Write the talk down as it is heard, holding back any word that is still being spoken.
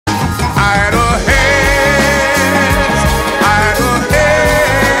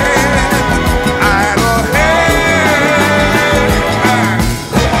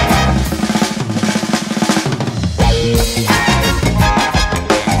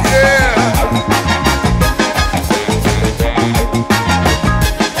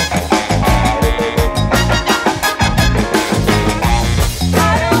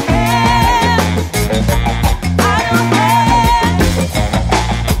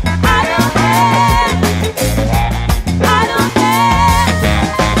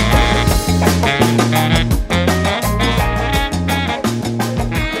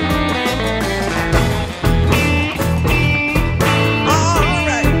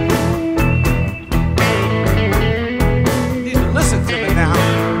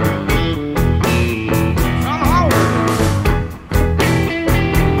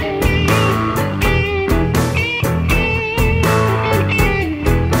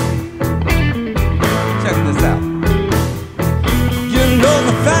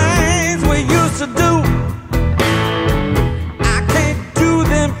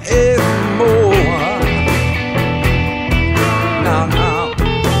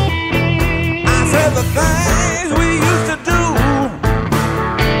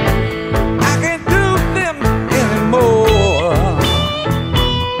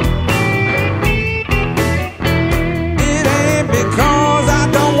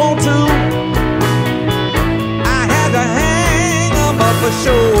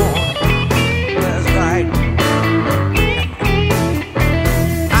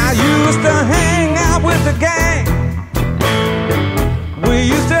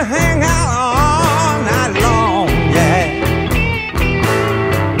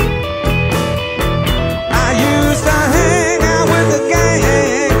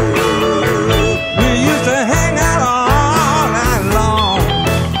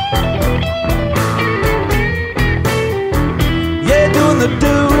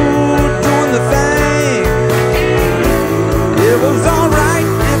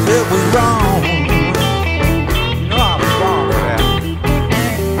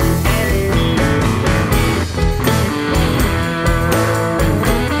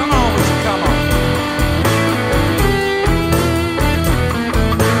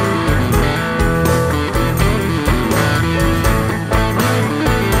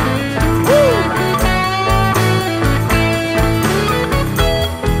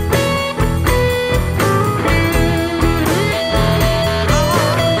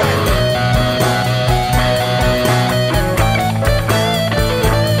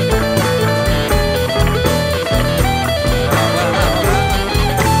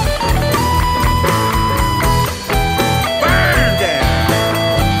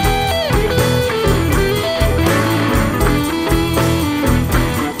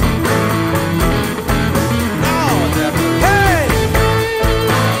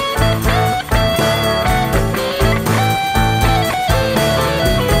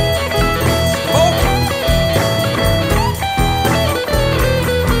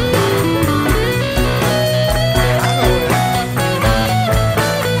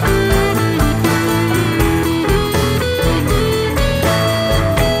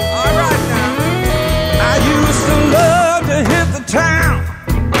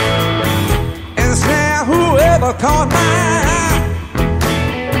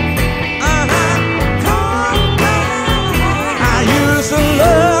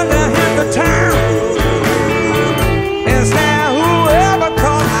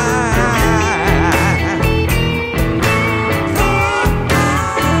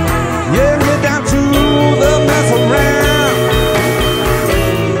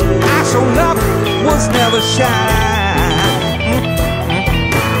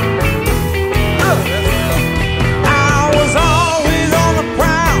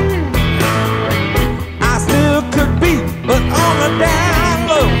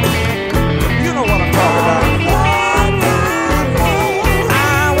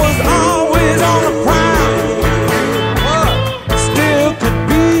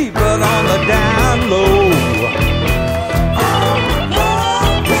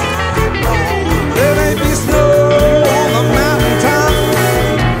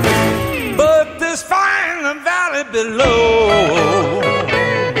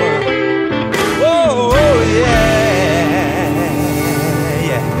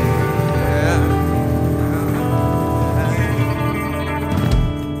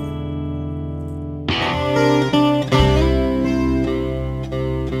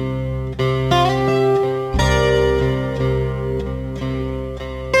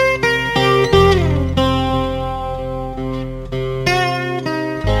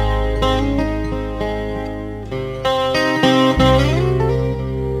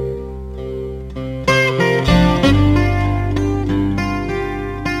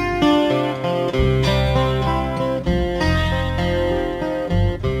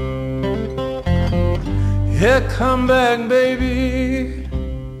Yeah, come back, baby.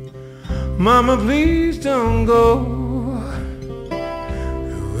 Mama, please don't go.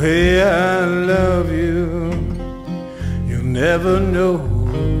 The way I love you, you'll never know.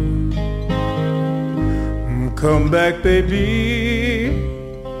 Come back, baby.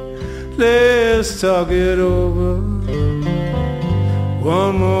 Let's talk it over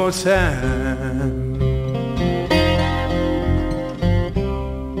one more time.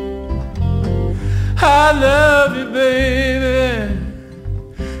 I love you, baby.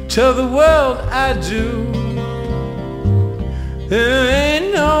 Tell the world I do. There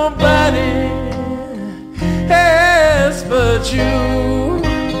ain't nobody else but you.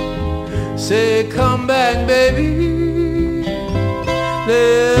 Say, come back, baby.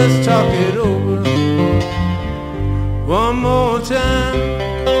 Let's talk it over one more time.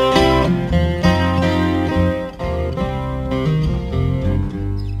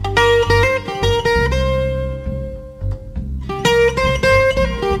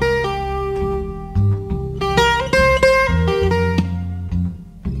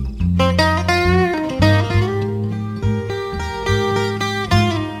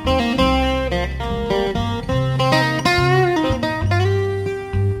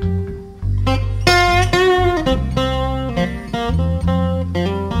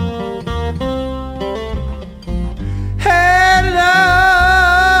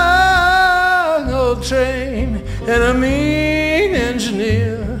 And a mean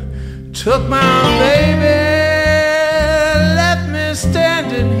engineer took my baby, left me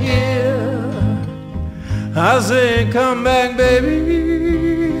standing here. I say, come back,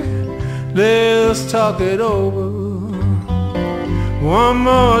 baby. Let's talk it over one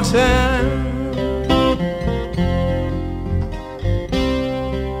more time.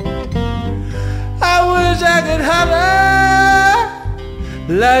 I wish I could holler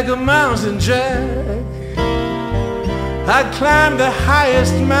like a mountain jack. I'd climb the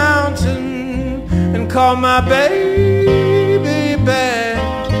highest mountain and call my baby back.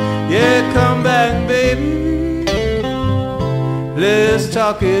 Yeah, come back, baby. Let's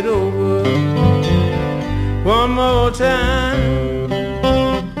talk it over one more time.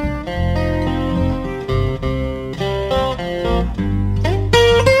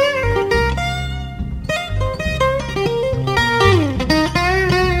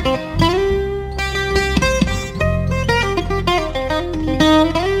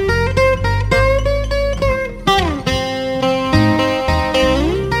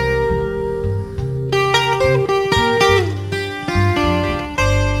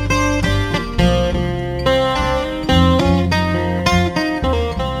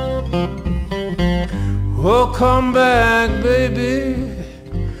 Oh, come back, baby.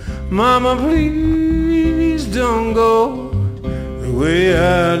 Mama, please don't go. The way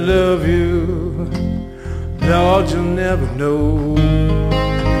I love you, Lord, you'll never know.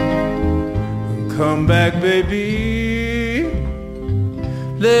 Come back, baby.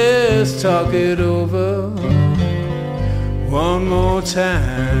 Let's talk it over one more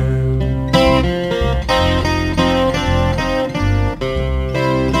time.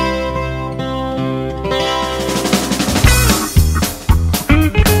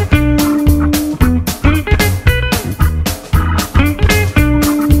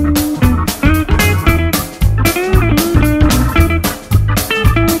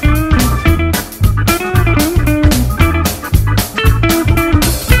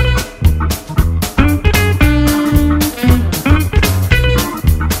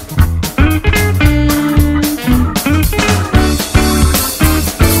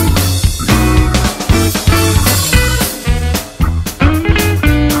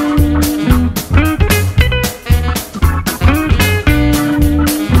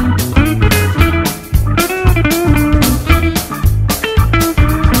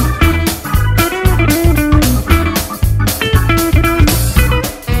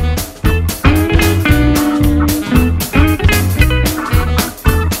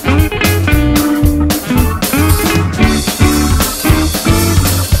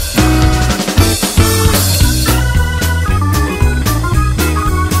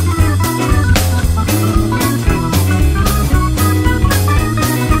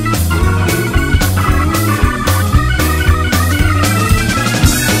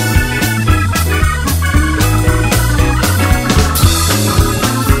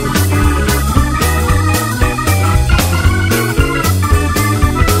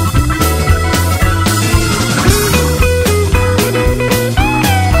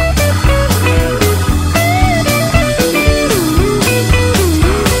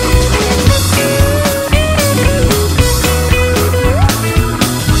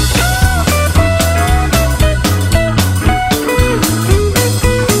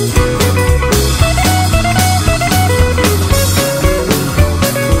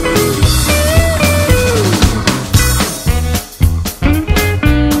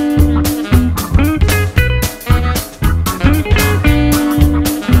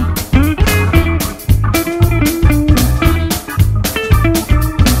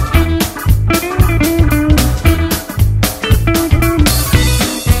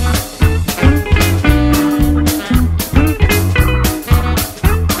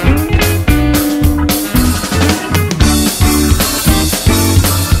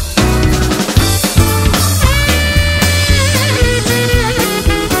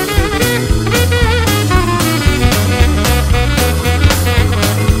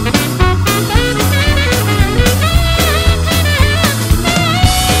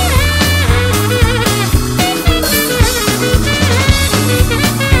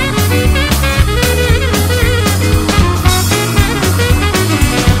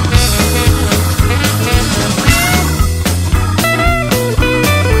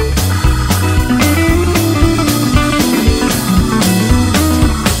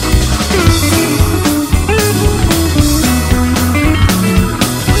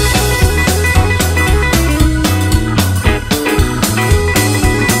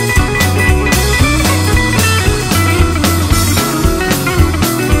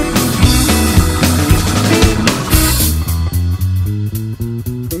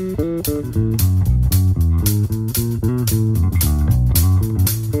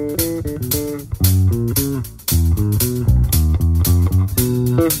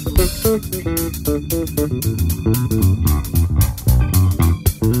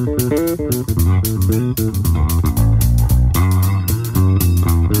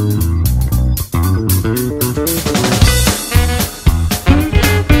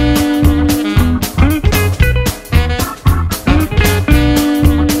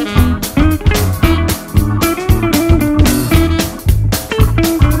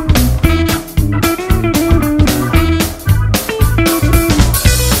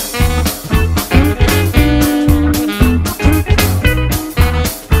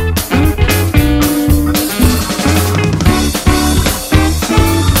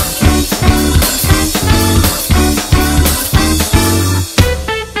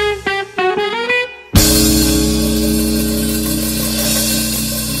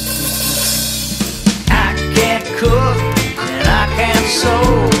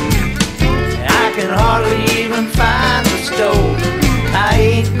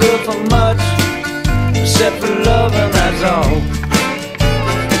 Except for loving, that's all.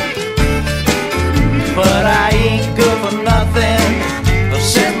 But I ain't good for nothing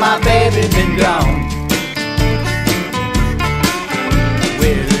since my baby been gone.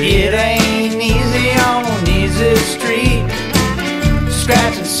 Well, it ain't easy on easy street,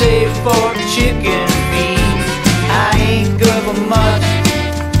 scratch and save for chicken feet. I ain't good for much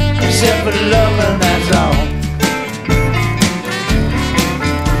except for loving, that's all.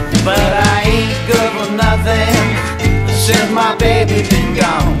 But I ain't good for nothing since my baby been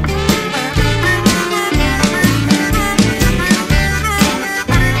gone.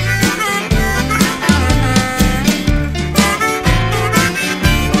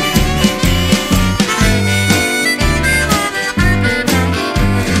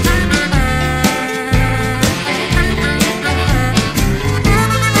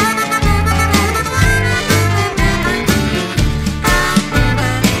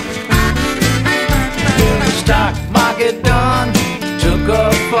 Done, took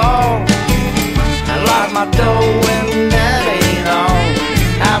a fall. I locked my door and that ain't all.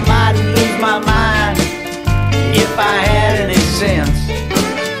 I might lose my mind if I had any sense.